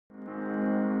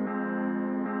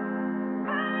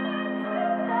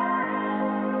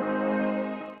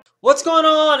What's going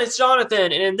on? It's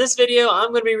Jonathan, and in this video, I'm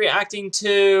going to be reacting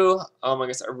to, oh my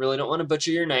gosh, I really don't want to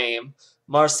butcher your name,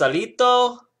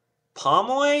 Marcelito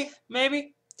Pomey,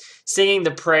 maybe? Singing The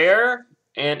Prayer,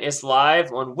 and it's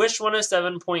live on Wish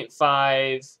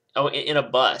 107.5, oh, in a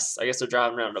bus. I guess they're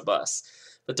driving around in a bus.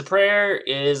 But The Prayer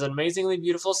is an amazingly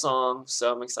beautiful song,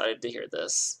 so I'm excited to hear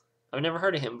this. I've never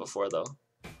heard of him before, though.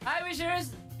 Hi wishers,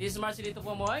 this is Marcelito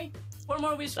Pomey. For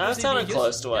more wish That sounded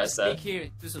close to what I said. Click here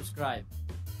to subscribe.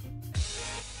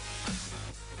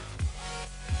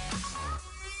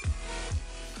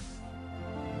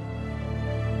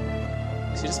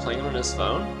 Is he just playing on his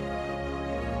phone?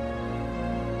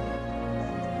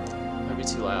 Might be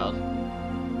too loud.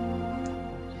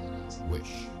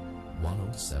 Wish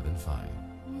 107.5.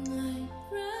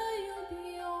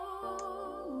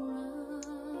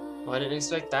 Oh, I didn't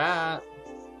expect that.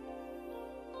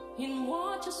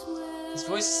 His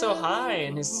voice is so high,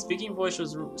 and his speaking voice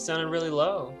was sounding really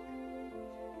low.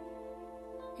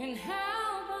 And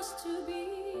help us to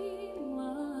be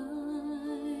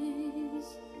wise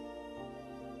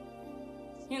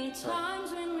in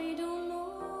times when we don't know.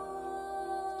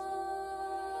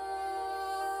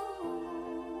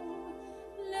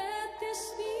 Let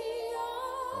this be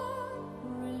our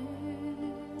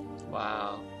prayer.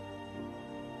 Wow.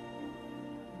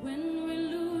 When we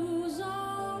lose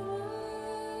our way.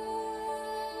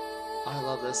 I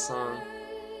love this song.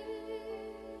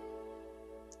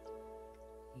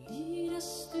 Lead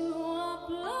us to our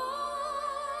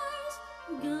place,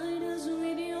 guide us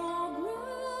with your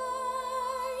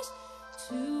grace.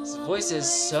 His voice is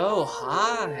so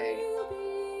high.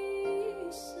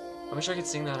 I wish I could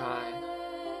sing that high.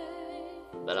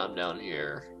 But I'm down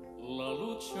here.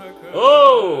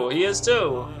 Oh, he is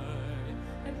too.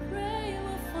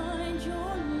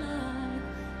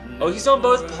 Oh, he's on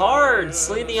both parts,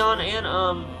 Celine Dion and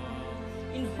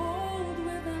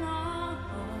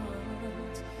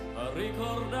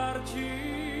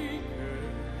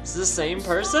Is this the same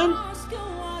person?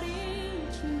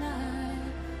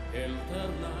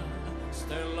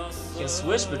 You can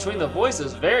switch between the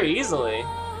voices very easily.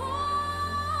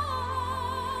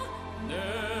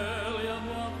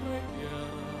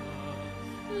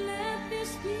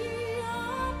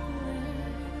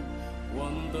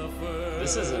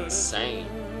 This is insane.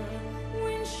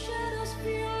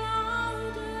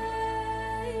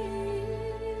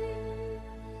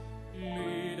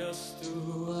 Lead us To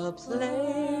a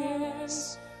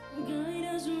place. guide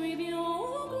us with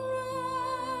your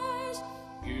grace.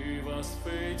 Give us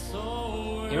faith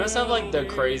so He must have like the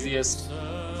craziest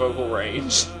vocal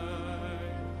range.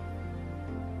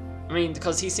 I mean,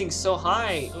 because he sings so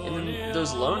high, and then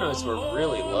those low notes were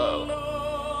really low.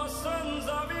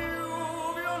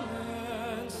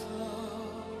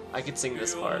 I could sing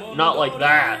this part. Not like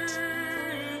that.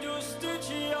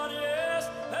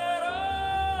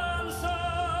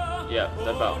 Yeah,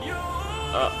 that about.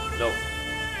 Nope.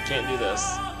 Can't do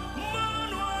this.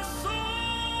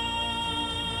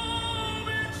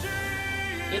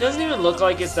 It doesn't even look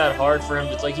like it's that hard for him.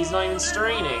 It's like he's not even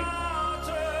straining.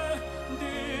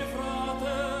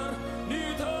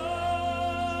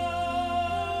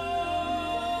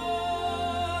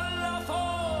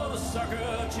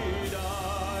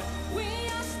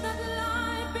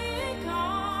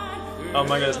 Oh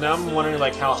my goodness, now I'm wondering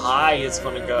like how high it's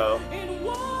gonna go.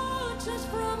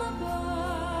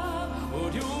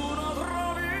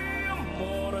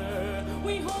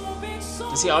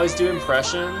 Does he always do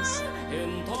impressions?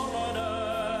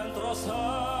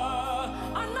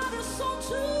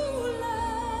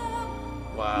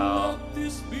 Wow.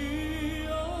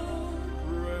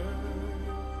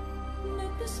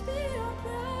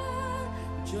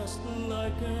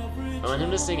 I want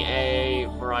him to sing a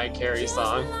Mariah Carey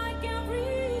song.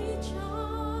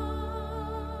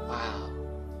 Wow.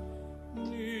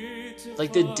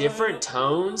 Like the different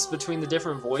tones between the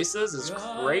different voices is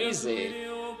crazy.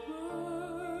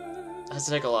 It has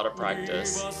to take a lot of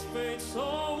practice.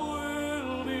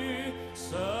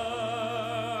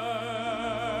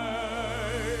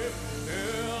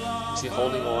 Is he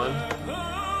holding on?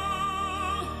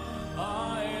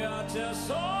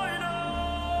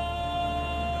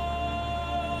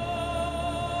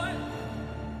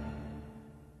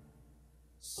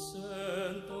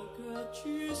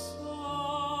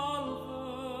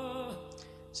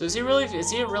 So is he really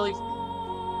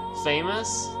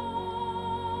famous?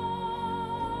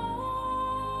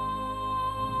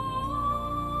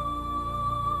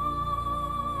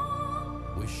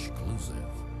 Wish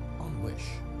exclusive on Wish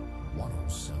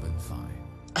 107.5.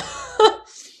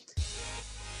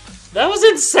 That was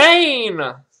insane!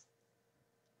 That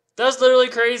was literally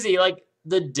crazy. Like,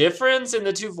 the difference in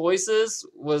the two voices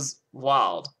was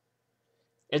wild.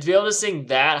 And to be able to sing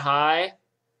that high,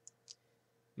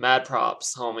 mad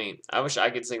props, homie. I wish I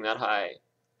could sing that high.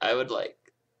 I would like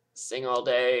sing all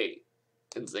day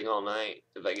and sing all night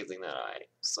if I could sing that high.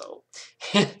 So,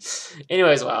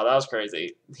 anyways, wow, that was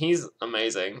crazy. He's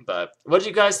amazing. But what did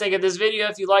you guys think of this video?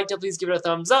 If you liked it, please give it a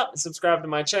thumbs up and subscribe to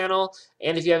my channel.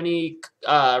 And if you have any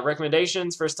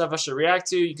recommendations for stuff I should react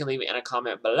to, you can leave it in a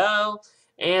comment below.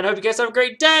 And I hope you guys have a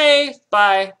great day.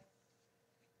 Bye.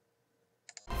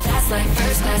 Fast like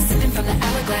first class, sipping from the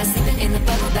hourglass, sleeping in the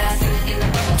bubble bath.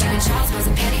 Doing Charles Bros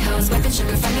and pantyhose, wiping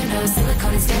sugar from your nose,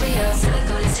 silicone and stereo.